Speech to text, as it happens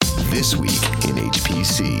This Week in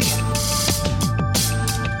HPC.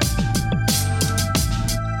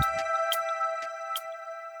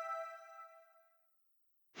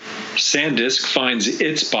 SanDisk finds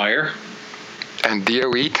its buyer. And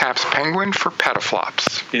DOE taps Penguin for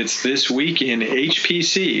petaflops. It's This Week in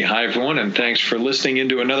HPC. Hi, everyone, and thanks for listening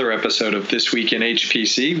into another episode of This Week in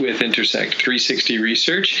HPC with Intersect 360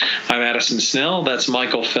 Research. I'm Addison Snell. That's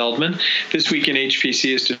Michael Feldman. This Week in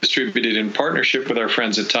HPC is distributed in partnership with our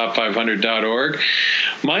friends at top500.org.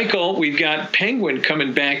 Michael, we've got Penguin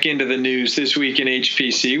coming back into the news this week in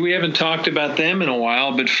HPC. We haven't talked about them in a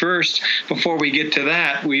while, but first, before we get to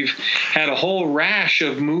that, we've had a whole rash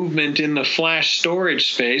of movement in the flash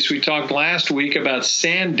storage space. We talked last week about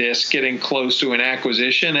SanDisk getting close to an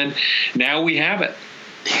acquisition, and now we have it.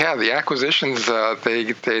 Yeah, the acquisitions,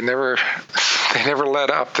 they never let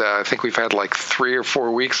up. I think we've had like 3 or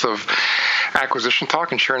 4 weeks of acquisition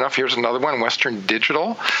talk, and sure enough, here's another one. Western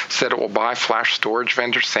Digital said it will buy flash storage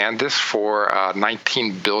vendor SanDisk for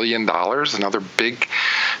 $19 billion. Another big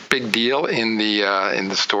deal in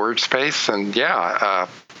the storage space, and yeah.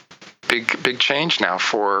 Big change now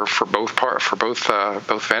for both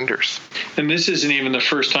vendors. And this isn't even the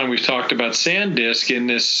first time we've talked about SanDisk in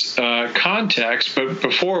this context, but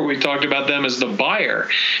before we talked about them as the buyer,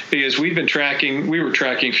 because we were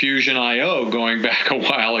tracking Fusion.io going back a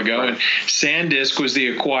while ago, right. And SanDisk was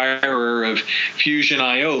the acquirer of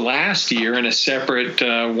Fusion.io last year in a separate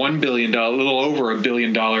 $1 billion, a little over $1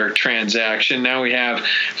 billion transaction. Now we have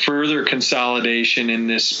further consolidation in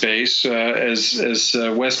this space as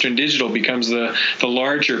Western Digital becomes the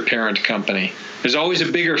larger parent company. There's always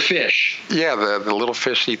a bigger fish. Yeah, the little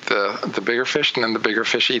fish eat the bigger fish, and then the bigger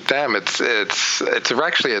fish eat them. It's a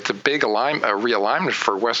big realignment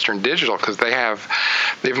for Western Digital, because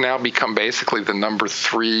they've now become basically the number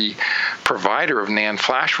 3 provider of NAND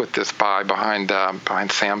flash with this buy behind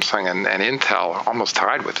Samsung and Intel, almost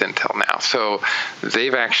tied with Intel now. So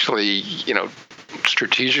they've actually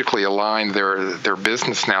strategically aligned their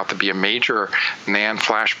business now to be a major NAND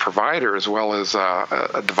flash provider, as well as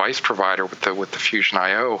a device provider with the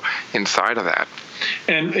Fusion.io inside of that.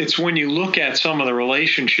 And it's when you look at some of the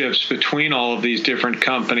relationships between all of these different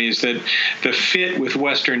companies that the fit with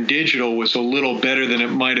Western Digital was a little better than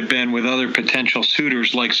it might have been with other potential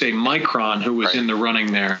suitors, like, say, Micron, who was right in the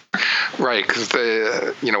running there. Right, because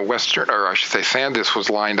SanDisk was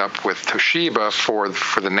lined up with Toshiba for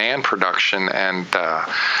the NAND production, and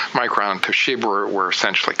Micron and Toshiba were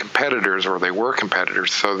essentially competitors, or they were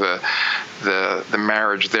competitors. So the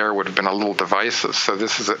marriage there would have been a little divisive. So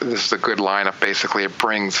this is a good lineup. Basically, it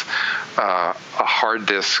brings a hard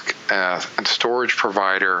disk and storage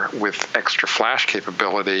provider with extra flash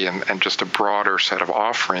capability and just a broader set of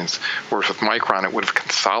offerings. Whereas with Micron, it would have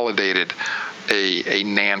consolidated a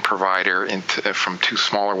NAND provider from 2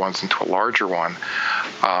 smaller ones into a larger one,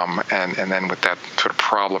 and then with that sort of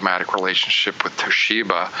problematic relationship with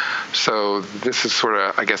Toshiba. So this is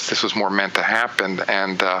I guess this was more meant to happen,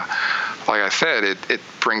 and like I said, it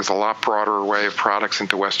brings a lot broader array of products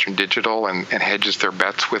into Western Digital and hedges their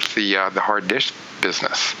bets with the hard disk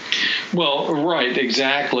business. Well, right,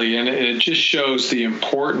 exactly. And it just shows the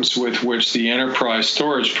importance with which the enterprise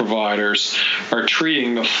storage providers are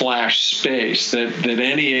treating the flash space, that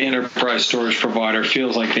any enterprise storage provider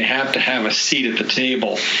feels like they have to have a seat at the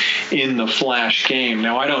table in the flash game.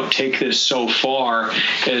 Now, I don't take this so far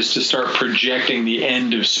as to start projecting the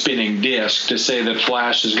end of spinning disk, to say that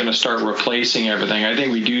flash is going to start replacing everything. I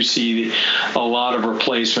think we do see a lot of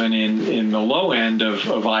replacement in the low end of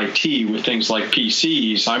IT with things like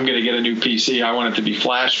PCs. I'm going to get a new PC. I want it to be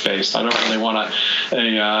flash-based. I don't really want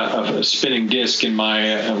a spinning disk in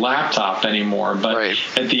my laptop anymore. But right.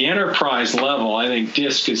 At the enterprise level, I think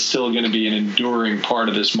disk is still going to be an enduring part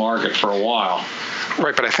of this market for a while.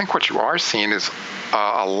 Right, but I think what you are seeing is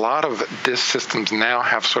a lot of disk systems now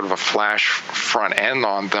have sort of a flash front end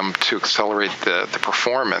on them to accelerate the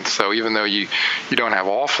performance. So even though you don't have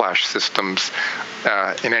all flash systems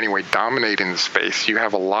in any way dominating the space, you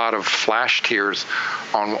have a lot of flash tiers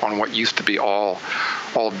on what used to be all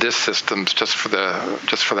disk systems just for the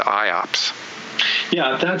IOPS.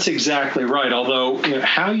 Yeah, that's exactly right. Although,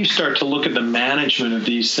 how you start to look at the management of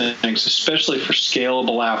these things, especially for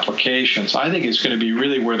scalable applications, I think is going to be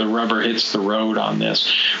really where the rubber hits the road on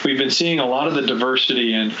this. We've been seeing a lot of the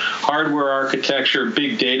diversity in hardware architecture.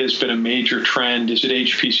 Big data has been a major trend. Is it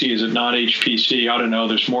HPC? Is it not HPC? I don't know.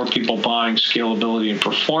 There's more people buying scalability and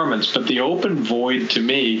performance. But the open void to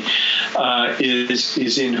me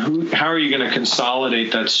is in how are you going to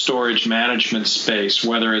consolidate that storage management space,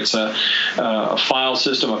 whether it's a file file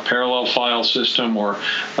system, a parallel file system, or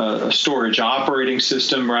a storage operating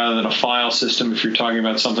system rather than a file system if you're talking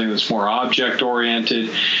about something that's more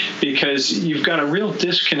object-oriented, because you've got a real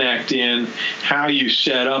disconnect in how you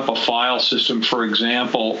set up a file system, for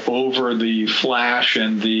example, over the flash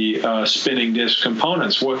and the spinning disk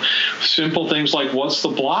components. Simple things like what's the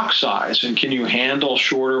block size, and can you handle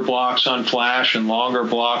shorter blocks on flash and longer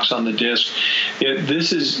blocks on the disk?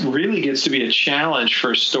 This really gets to be a challenge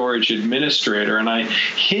for a storage administrator, and I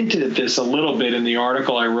hinted at this a little bit in the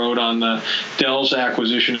article I wrote on Dell's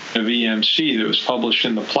acquisition of EMC that was published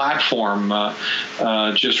in the Platform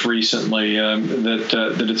just recently.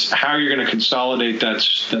 That it's how you're going to consolidate that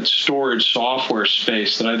storage software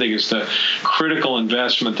space that I think is the critical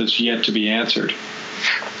investment that's yet to be answered.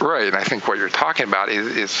 Right, and I think what you're talking about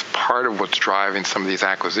is part of what's driving some of these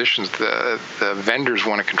acquisitions. The vendors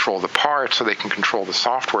want to control the parts so they can control the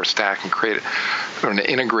software stack and create an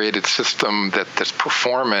integrated system that's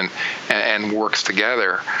performant and works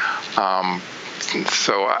together.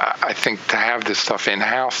 So I think to have this stuff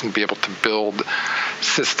in-house and be able to build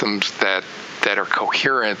systems that are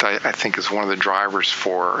coherent, I think is one of the drivers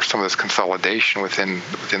for some of this consolidation within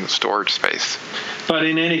the storage space. But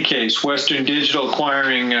in any case, Western Digital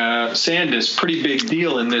acquiring SanDisk, pretty big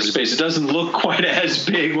deal in this space. It doesn't look quite as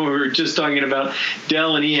big when we were just talking about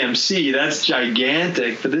Dell and EMC. That's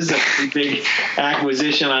gigantic, but this is a pretty big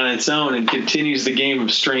acquisition on its own and continues the game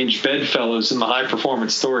of strange bedfellows in the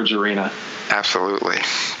high-performance storage arena. Absolutely.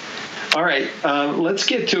 All right, let's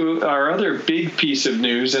get to our other big piece of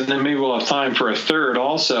news, and then maybe we'll have time for a third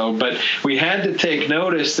also. But we had to take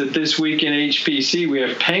notice that this week in HPC, we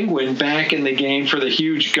have Penguin back in the game for the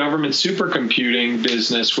huge government supercomputing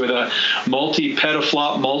business with a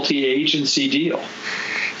multi-petaflop, multi-agency deal.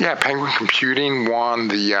 Yeah, Penguin Computing won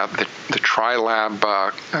the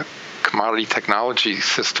TriLab commodity technology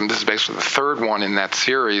system. This is basically the third one in that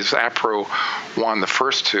series. APRO won the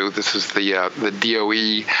first two. This is the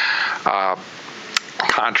DOE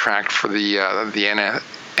contract for the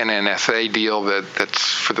NNSA deal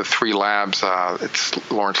that's for the three labs.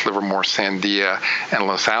 It's Lawrence Livermore, Sandia, and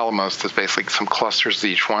Los Alamos. There's basically some clusters to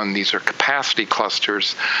each one. These are capacity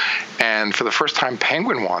clusters. And for the first time,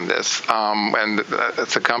 Penguin won this. And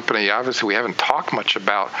it's a company, obviously, we haven't talked much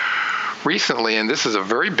about recently, and this is a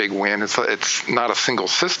very big win. It's not a single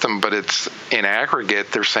system, but it's in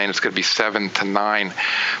aggregate, they're saying it's going to be 7 to 9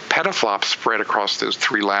 petaflops spread across those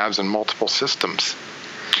three labs and multiple systems.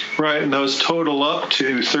 Right, and those total up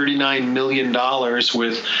to $39 million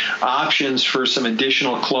with options for some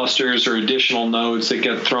additional clusters or additional nodes that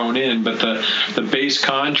get thrown in. But the base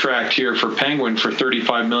contract here for Penguin for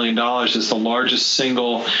 $35 million is the largest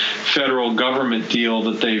single federal government deal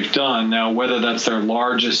that they've done. Now, whether that's their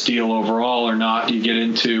largest deal overall or not, you get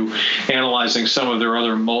into analyzing some of their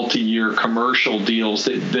other multi-year commercial deals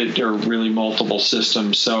that are really multiple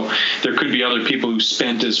systems. So there could be other people who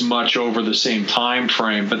spent as much over the same time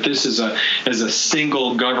frame. But this is as a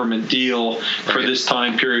single government deal for this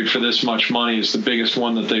time period for this much money is the biggest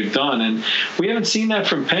one that they've done. And we haven't seen that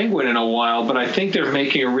from Penguin in a while, but I think they're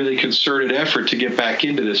making a really concerted effort to get back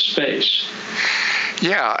into this space.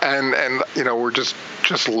 Yeah, and you know, we're just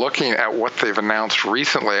looking at what they've announced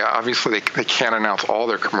recently. Obviously, they can't announce all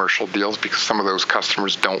their commercial deals because some of those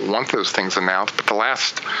customers don't want those things announced. But the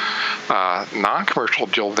last non-commercial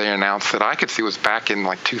deal they announced that I could see was back in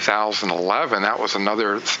like 2011. That was a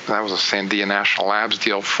Sandia National Labs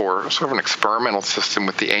deal for sort of an experimental system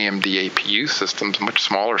with the AMD APU systems, a much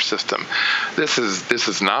smaller system. This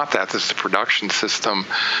is not that. This is a production system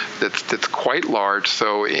that's quite large.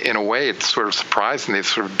 So in a way, it's sort of surprising they've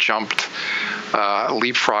sort of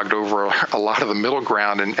leapfrogged over a lot of the middle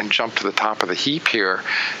ground and jumped to the top of the heap here.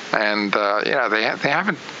 And they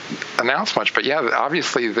haven't announced much, but yeah,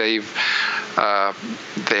 obviously they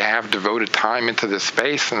have devoted time into this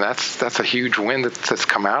space, and that's a huge win that's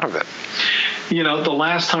come out of it. You know, the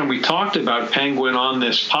last time we talked about Penguin on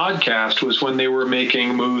this podcast was when they were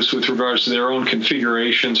making moves with regards to their own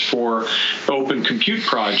configurations for Open Compute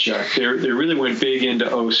Project. They really went big into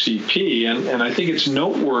OCP, and I think it's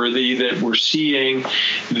noteworthy that we're seeing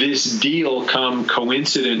this deal come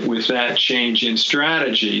coincident with that change in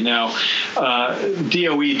strategy. Now,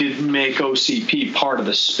 DOE didn't make OCP part of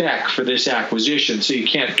the spec for this acquisition, so you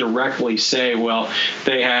can't directly say, well,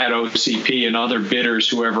 they had OCP and other bidders,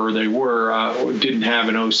 whoever they were, didn't have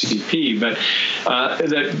an OCP, but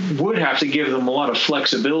that would have to give them a lot of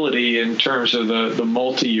flexibility in terms of the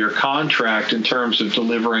multi-year contract, in terms of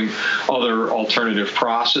delivering other alternative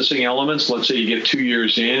processing elements. Let's say you get 2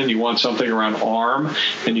 years in and you want something around ARM,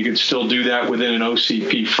 and you can still do that within an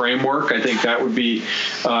OCP framework. I think that would be,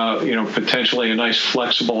 potentially a nice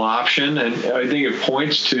flexible option. And I think it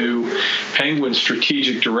points to Penguin's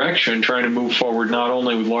strategic direction, trying to move forward not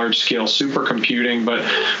only with large-scale supercomputing, but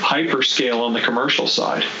hyperscale on the commercial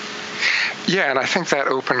side. Yeah, and I think that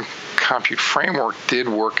open compute framework did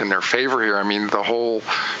work in their favor here. I mean, the whole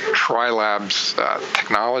Trilabs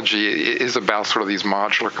technology is about sort of these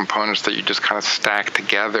modular components that you just kind of stack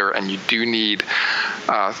together, and you do need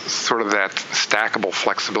sort of that stackable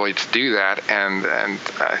flexibility to do that. And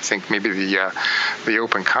I think maybe the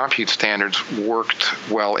open compute standards worked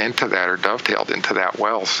well into that, or dovetailed into that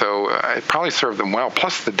well. So it probably served them well.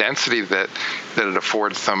 Plus the density that it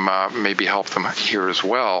affords them maybe helped them here as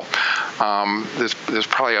well. There's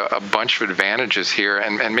probably a bunch of advantages here,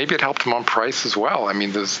 and maybe it helped them on price as well. I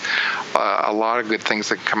mean, there's a lot of good things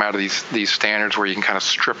that can come out of these standards, where you can kind of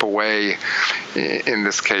strip away, in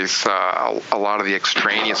this case, a lot of the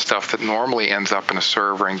extraneous stuff that normally ends up in a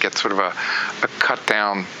server, and get sort of a cut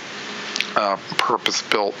down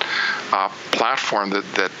purpose-built platform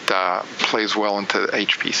that plays well into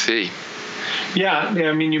HPC. Yeah,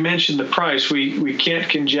 I mean, you mentioned the price. We can't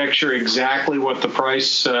conjecture exactly what the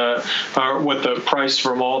price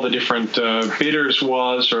from all the different bidders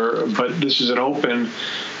was, but this is an open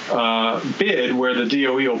bid where the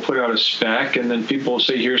DOE will put out a spec, and then people will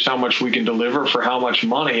say, here's how much we can deliver for how much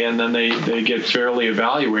money, and then they get fairly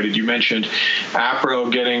evaluated. You mentioned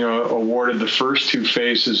APRO getting awarded the first 2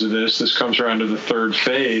 phases of this. This comes around to the 3rd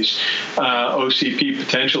phase. OCP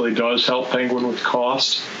potentially does help Penguin with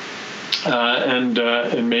cost.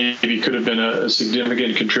 And maybe could have been a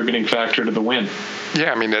significant contributing factor to the win.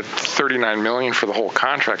 Yeah, I mean, that $39 million for the whole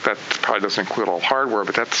contract, that probably doesn't include all hardware,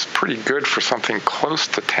 but that's pretty good for something close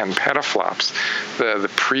to 10 petaflops. The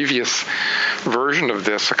previous version of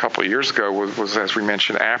this a couple of years ago was, as we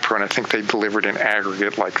mentioned, APRO, and I think they delivered in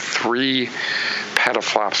aggregate like 3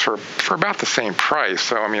 petaflops for about the same price.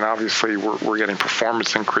 So, I mean, obviously we're getting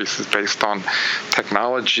performance increases based on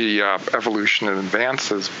technology evolution and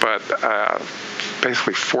advances, but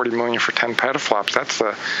basically 40 million for 10 petaflops.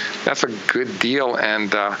 That's a good deal,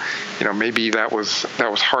 and maybe that was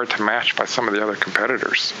hard to match by some of the other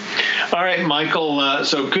competitors. All right, Michael.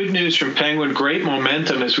 So good news from Penguin. Great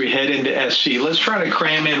momentum as we head into SC. Let's try to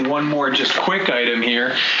cram in one more just quick item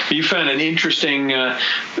here. You found an interesting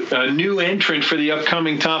new entrant for the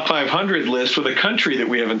upcoming top 500 list with a country that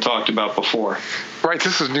we haven't talked about before. Right,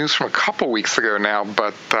 this is news from a couple weeks ago now,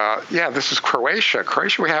 but this is Croatia.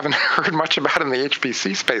 Croatia we haven't heard much about in the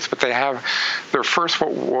HPC space, but they have their first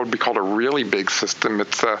what would be called a really big system.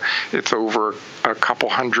 It's over a couple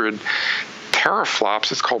hundred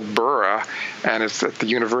teraflops. It's called Bura, and it's at the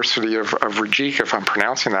University of Rijeka, if I'm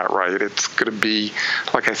pronouncing that right. It's going to be,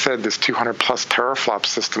 like I said, this 200-plus teraflop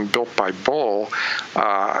system built by Bull,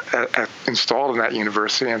 installed in that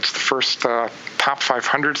university, and it's the first top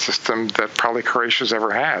 500 system that probably Croatia's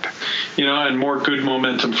ever had. And more good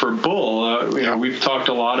momentum for Bull. We've talked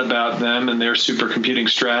a lot about them and their supercomputing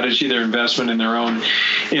strategy, their investment in their own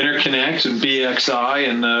interconnect and BXI,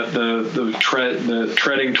 and the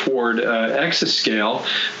treading toward exascale.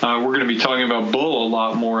 We're going to be talking about Bull a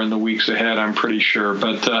lot more in the weeks ahead, I'm pretty sure.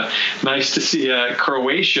 But nice to see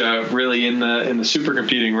Croatia really in the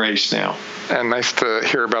supercomputing race now. And nice to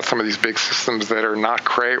hear about some of these big systems that are not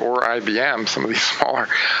Cray or IBM, some of these smaller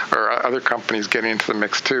or other companies getting into the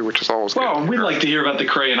mix too, which is always good. Well, we like to hear about the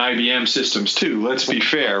Cray and IBM systems too. Let's be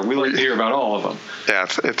fair. We like to hear about all of them. Yeah,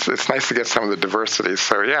 it's nice to get some of the diversity.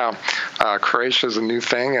 So yeah, Croatia's a new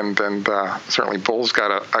thing, and certainly Bull's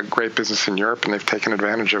got a great business in Europe, and they've taken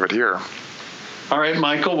advantage of it here. All right,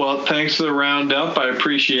 Michael. Well, thanks for the roundup. I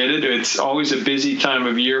appreciate it. It's always a busy time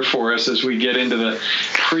of year for us as we get into the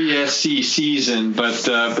pre-SC season,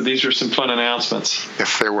 but these are some fun announcements.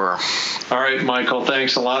 Yes, they were. All right, Michael.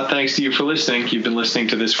 Thanks a lot. Thanks to you for listening. You've been listening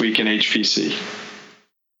to This Week in HPC.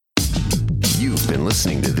 You've been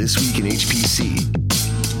listening to This Week in HPC.